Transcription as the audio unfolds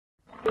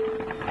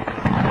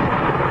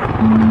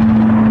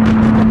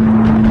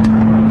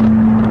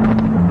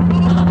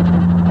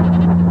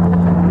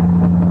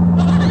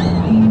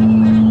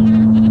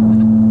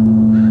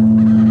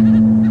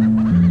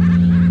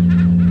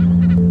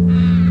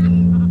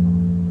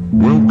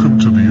Welcome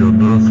to the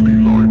Unearthly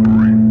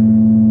Library,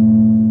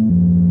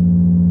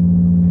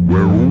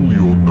 where all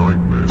your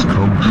nightmares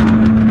come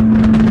true.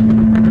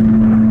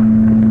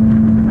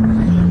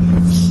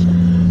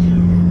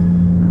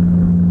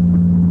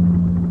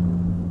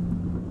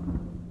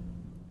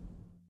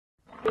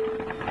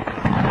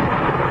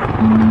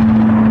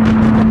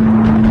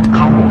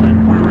 Come on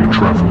in, weary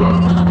traveler.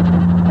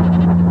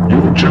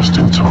 You're just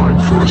in time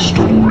for a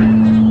story.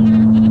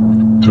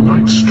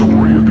 Tonight's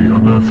story of the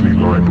Unearthly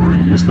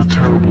Library is the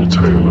terrible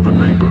tale of a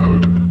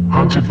neighbourhood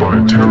hunted by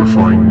a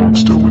terrifying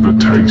monster with a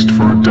taste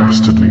for a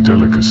dastardly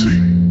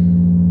delicacy.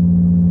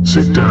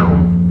 Sit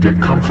down,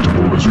 get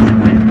comfortable as we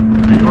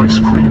meet the Ice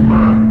Cream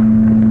Man.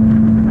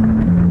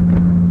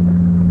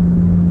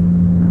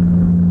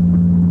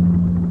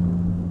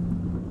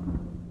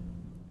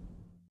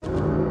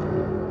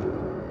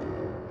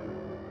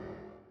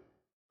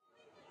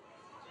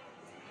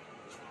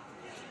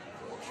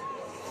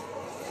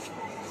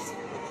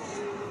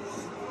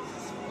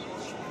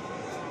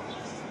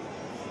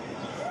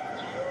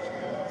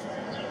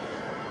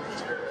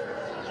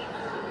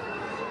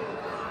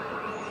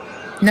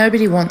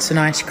 Nobody wants an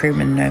ice cream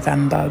in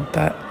November,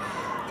 but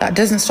that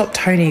doesn't stop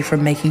Tony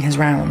from making his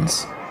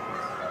rounds.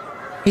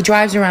 He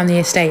drives around the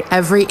estate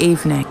every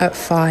evening at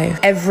 5,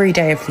 every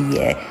day of the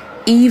year,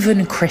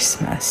 even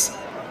Christmas,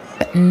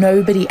 but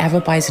nobody ever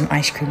buys an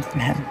ice cream from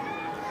him.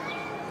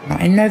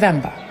 Not in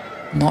November,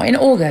 not in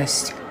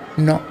August,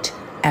 not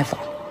ever.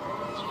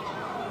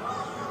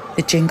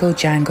 The jingle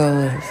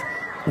jangle of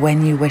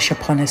 "When You Wish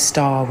Upon a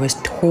Star" was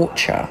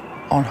torture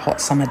on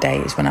hot summer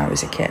days when I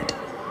was a kid.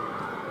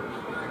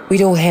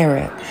 We'd all hear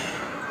it,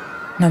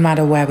 no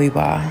matter where we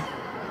were,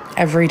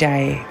 every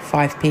day,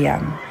 5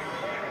 p.m.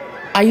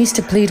 I used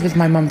to plead with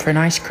my mum for an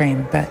ice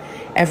cream, but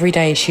every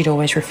day she'd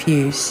always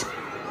refuse.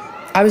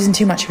 I was in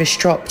too much of a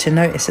strop to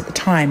notice at the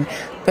time,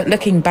 but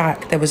looking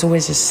back, there was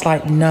always a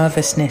slight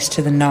nervousness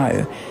to the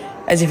no,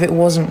 as if it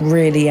wasn't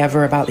really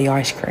ever about the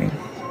ice cream.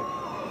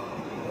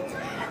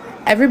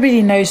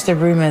 Everybody knows the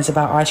rumours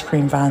about ice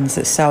cream vans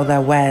that sell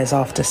their wares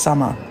after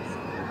summer.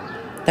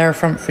 They're a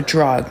front for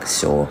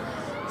drugs or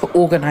for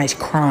organised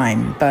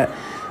crime, but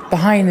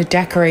behind the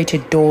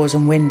decorated doors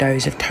and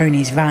windows of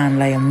Tony's van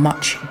lay a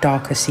much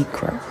darker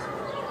secret.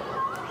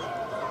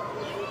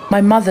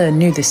 My mother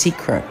knew the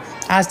secret,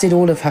 as did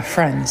all of her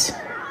friends.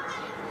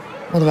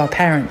 All of our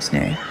parents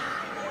knew.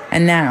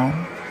 And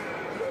now,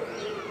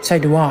 so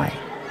do I.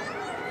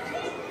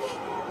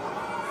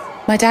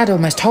 My dad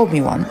almost told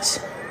me once.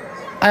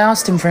 I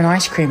asked him for an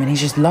ice cream and he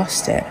just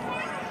lost it.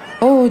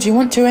 "Oh, do you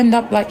want to end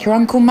up like your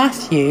Uncle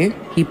Matthew?"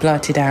 he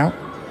blurted out,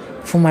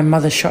 before my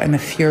mother shot him a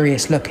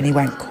furious look and he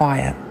went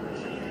quiet.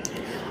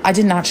 I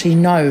didn't actually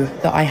know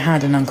that I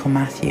had an Uncle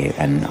Matthew,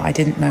 and I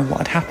didn't know what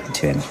had happened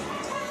to him.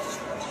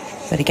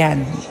 But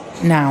again,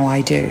 now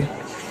I do.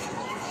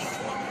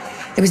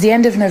 It was the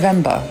end of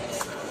November,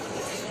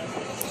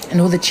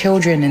 and all the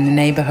children in the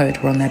neighbourhood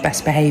were on their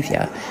best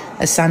behaviour,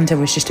 as Santa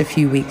was just a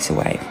few weeks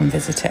away from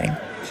visiting.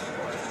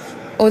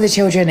 All the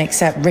children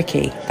except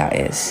Ricky, that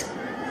is.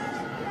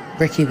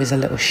 Ricky was a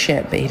little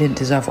shit, but he didn't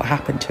deserve what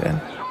happened to him.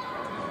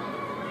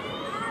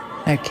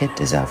 No kid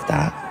deserved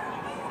that.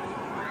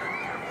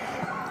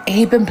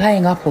 He'd been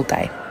playing up all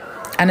day,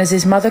 and as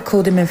his mother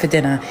called him in for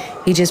dinner,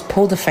 he just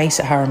pulled a face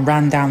at her and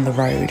ran down the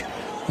road,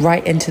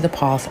 right into the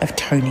path of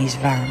Tony's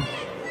van.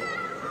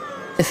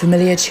 The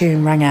familiar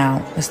tune rang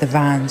out as the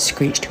van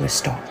screeched to a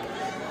stop,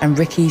 and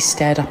Ricky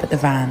stared up at the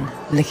van,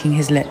 licking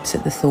his lips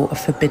at the thought of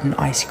forbidden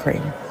ice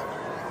cream.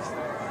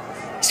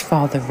 His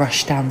father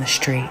rushed down the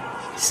street,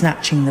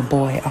 snatching the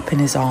boy up in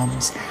his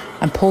arms,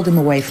 and pulled him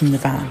away from the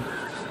van.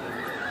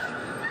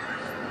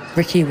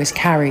 Ricky was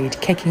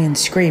carried, kicking and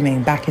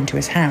screaming, back into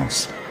his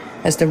house,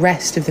 as the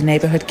rest of the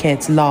neighbourhood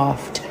kids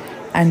laughed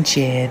and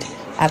jeered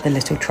at the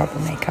little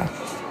troublemaker.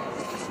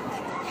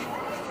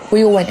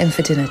 We all went in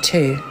for dinner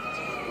too,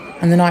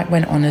 and the night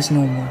went on as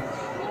normal.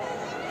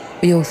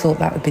 We all thought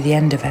that would be the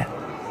end of it.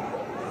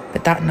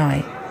 But that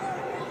night,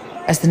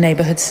 as the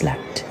neighbourhood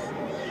slept,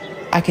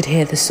 I could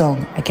hear the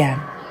song again,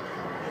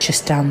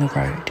 just down the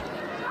road.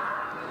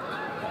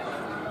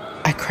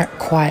 I crept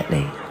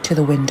quietly to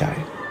the window,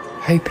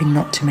 hoping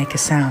not to make a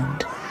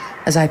sound,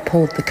 as I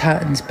pulled the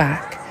curtains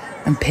back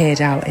and peered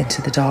out into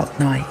the dark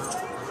night.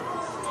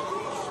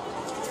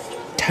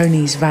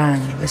 Tony's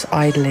van was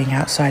idling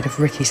outside of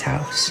Ricky's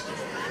house,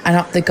 and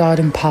up the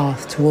garden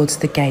path towards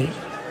the gate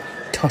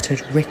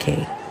tottered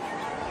Ricky,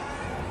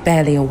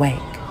 barely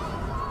awake,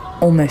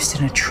 almost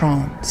in a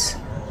trance.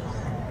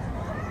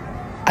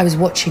 I was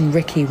watching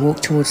Ricky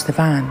walk towards the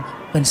van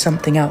when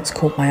something else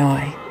caught my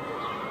eye.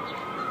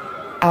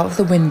 Out of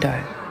the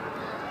window,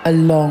 a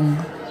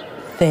long,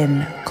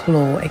 thin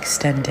claw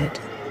extended,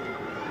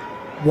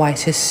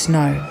 white as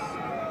snow,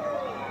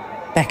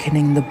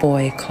 beckoning the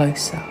boy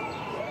closer.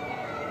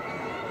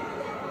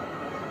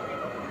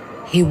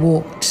 He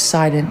walked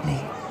silently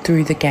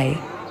through the gate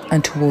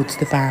and towards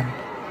the van,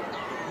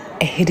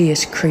 a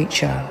hideous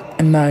creature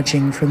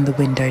emerging from the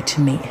window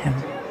to meet him.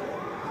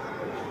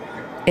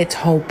 Its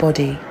whole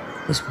body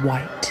was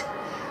white,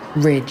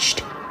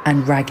 ridged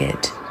and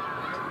ragged,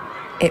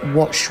 It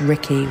watched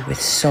Ricky with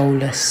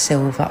soulless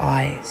silver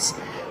eyes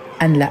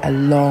and let a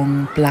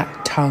long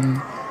black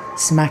tongue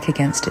smack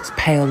against its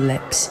pale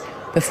lips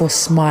before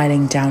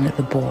smiling down at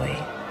the boy.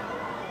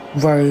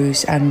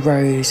 Rows and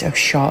rows of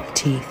sharp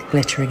teeth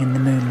glittering in the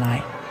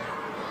moonlight.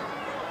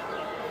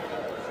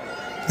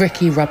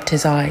 Ricky rubbed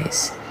his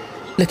eyes,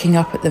 looking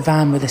up at the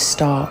van with a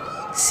start,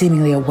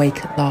 seemingly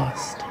awake at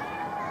last.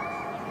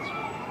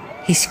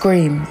 He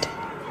screamed,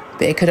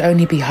 but it could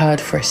only be heard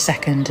for a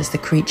second as the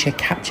creature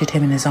captured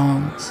him in his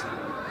arms,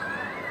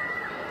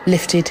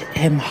 lifted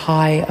him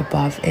high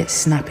above its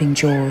snapping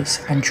jaws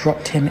and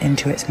dropped him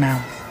into its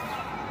mouth.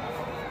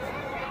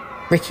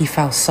 Ricky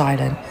fell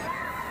silent,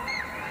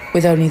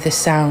 with only the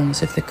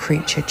sounds of the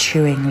creature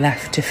chewing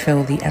left to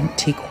fill the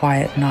empty,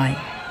 quiet night.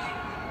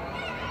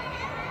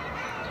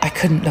 I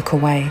couldn't look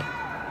away,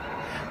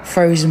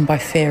 frozen by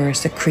fear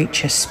as the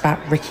creature spat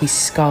Ricky's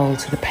skull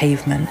to the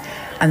pavement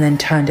and then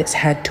turned its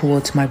head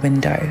towards my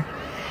window,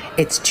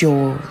 its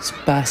jaws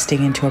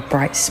bursting into a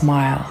bright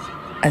smile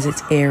as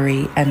its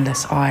eerie,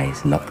 endless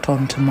eyes locked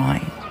onto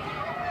mine.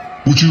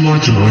 Would you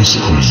like an ice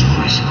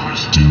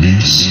cream,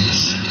 Denise?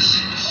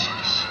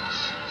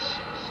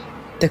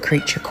 The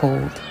creature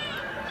called,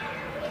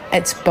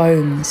 its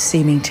bones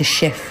seeming to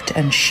shift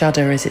and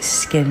shudder as its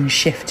skin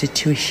shifted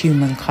to a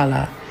human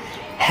colour.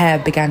 Hair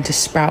began to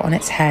sprout on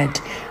its head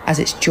as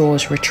its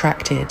jaws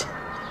retracted.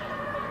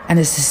 And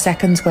as the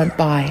seconds went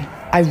by,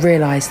 I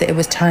realised that it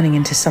was turning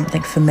into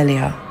something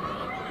familiar.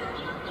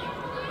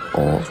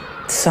 Or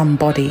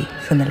somebody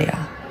familiar.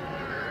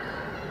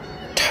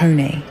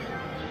 Tony.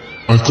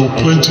 I've got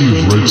plenty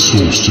of red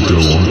sauce to go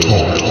on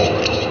top.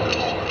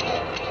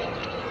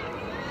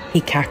 He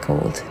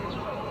cackled,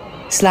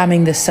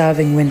 slamming the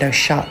serving window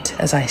shut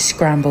as I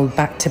scrambled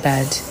back to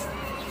bed,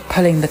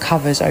 pulling the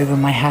covers over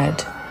my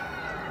head.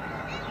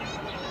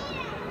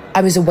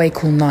 I was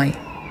awake all night,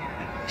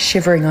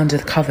 shivering under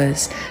the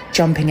covers,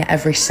 jumping at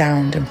every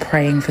sound and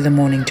praying for the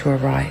morning to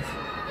arrive.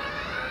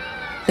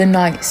 The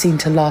night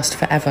seemed to last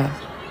forever,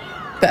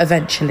 but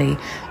eventually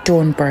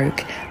dawn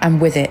broke, and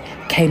with it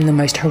came the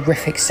most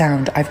horrific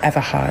sound I've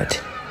ever heard.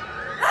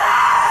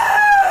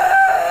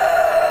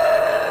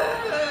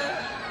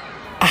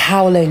 A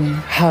howling,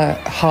 hurt,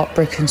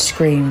 heartbroken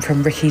scream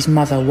from Ricky's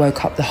mother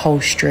woke up the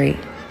whole street.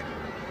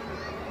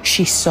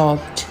 She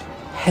sobbed,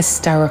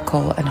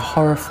 hysterical and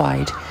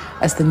horrified,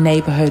 as the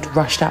neighbourhood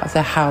rushed out of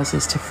their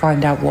houses to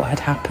find out what had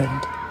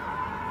happened.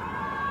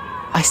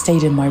 I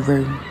stayed in my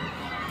room,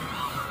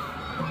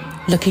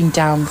 looking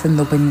down from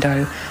the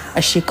window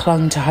as she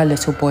clung to her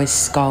little boy's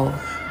skull,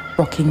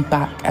 rocking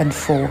back and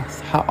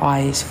forth, her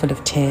eyes full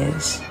of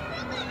tears.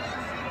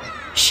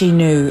 She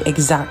knew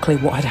exactly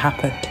what had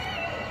happened.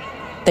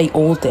 They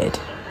all did,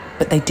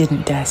 but they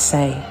didn't dare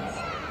say.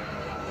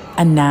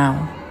 And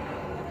now,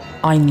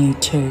 I knew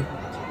too.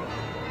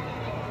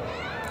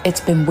 It's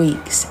been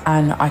weeks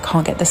and I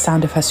can't get the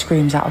sound of her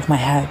screams out of my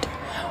head,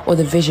 or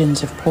the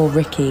visions of poor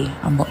Ricky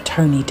and what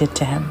Tony did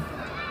to him.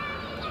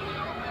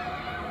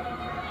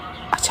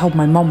 I told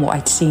my mum what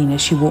I'd seen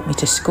as she walked me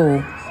to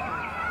school,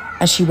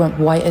 and she went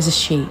white as a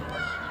sheet,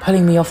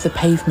 pulling me off the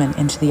pavement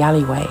into the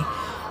alleyway,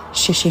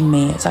 shushing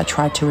me as I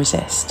tried to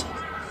resist.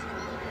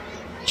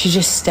 She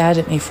just stared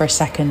at me for a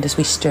second as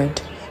we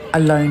stood,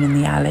 alone in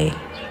the alley,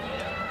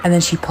 and then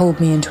she pulled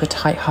me into a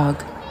tight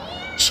hug,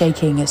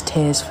 shaking as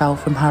tears fell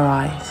from her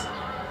eyes.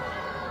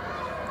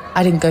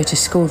 I didn't go to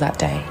school that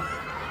day.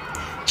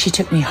 She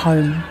took me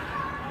home,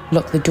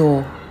 locked the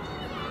door,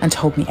 and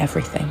told me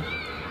everything.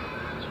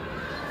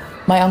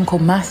 My uncle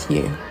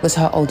Matthew was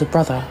her older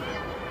brother.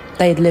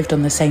 They had lived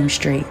on the same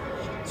street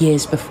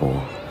years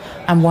before,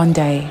 and one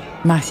day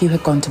Matthew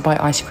had gone to buy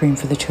ice cream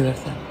for the two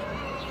of them.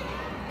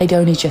 They'd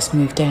only just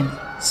moved in,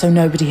 so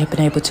nobody had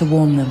been able to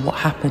warn them what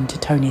happened to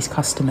Tony's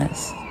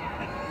customers.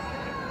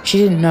 She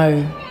didn't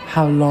know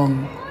how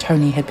long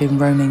Tony had been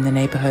roaming the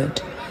neighbourhood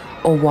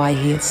or why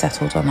he had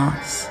settled on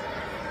us,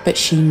 but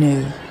she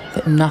knew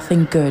that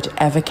nothing good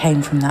ever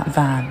came from that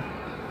van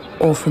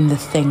or from the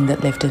thing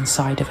that lived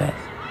inside of it.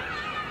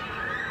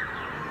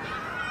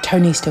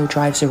 Tony still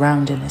drives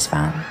around in his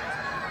van,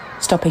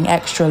 stopping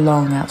extra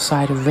long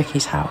outside of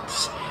Ricky's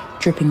house,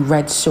 dripping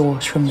red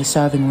sauce from the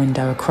serving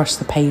window across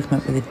the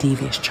pavement with a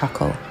devious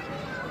chuckle.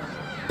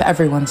 But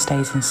everyone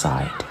stays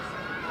inside,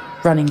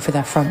 running for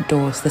their front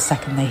doors the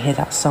second they hear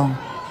that song.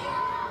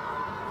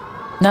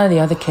 None of the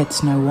other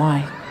kids know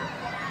why,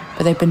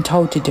 but they've been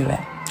told to do it,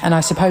 and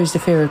I suppose the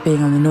fear of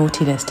being on the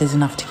naughty list is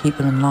enough to keep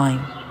them in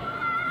line.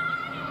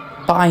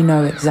 But I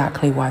know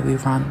exactly why we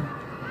run,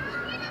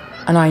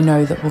 and I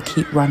know that we'll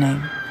keep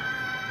running,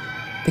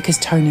 because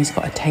Tony's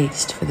got a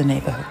taste for the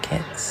neighbourhood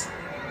kids.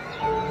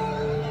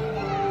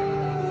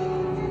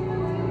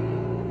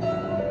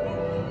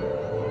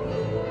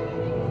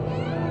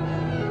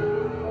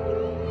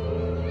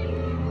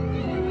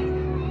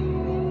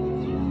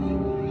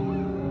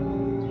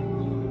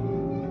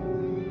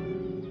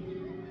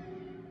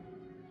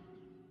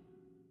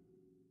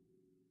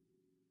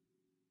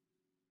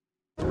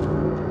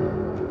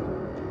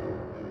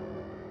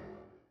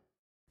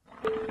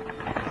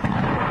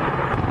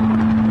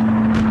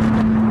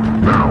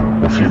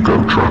 you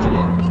go,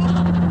 traveler.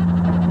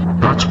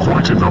 That's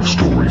quite enough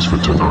stories for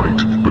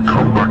tonight, but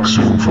come back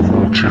soon for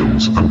more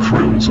chills and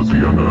thrills at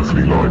the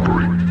Unearthly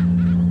Library.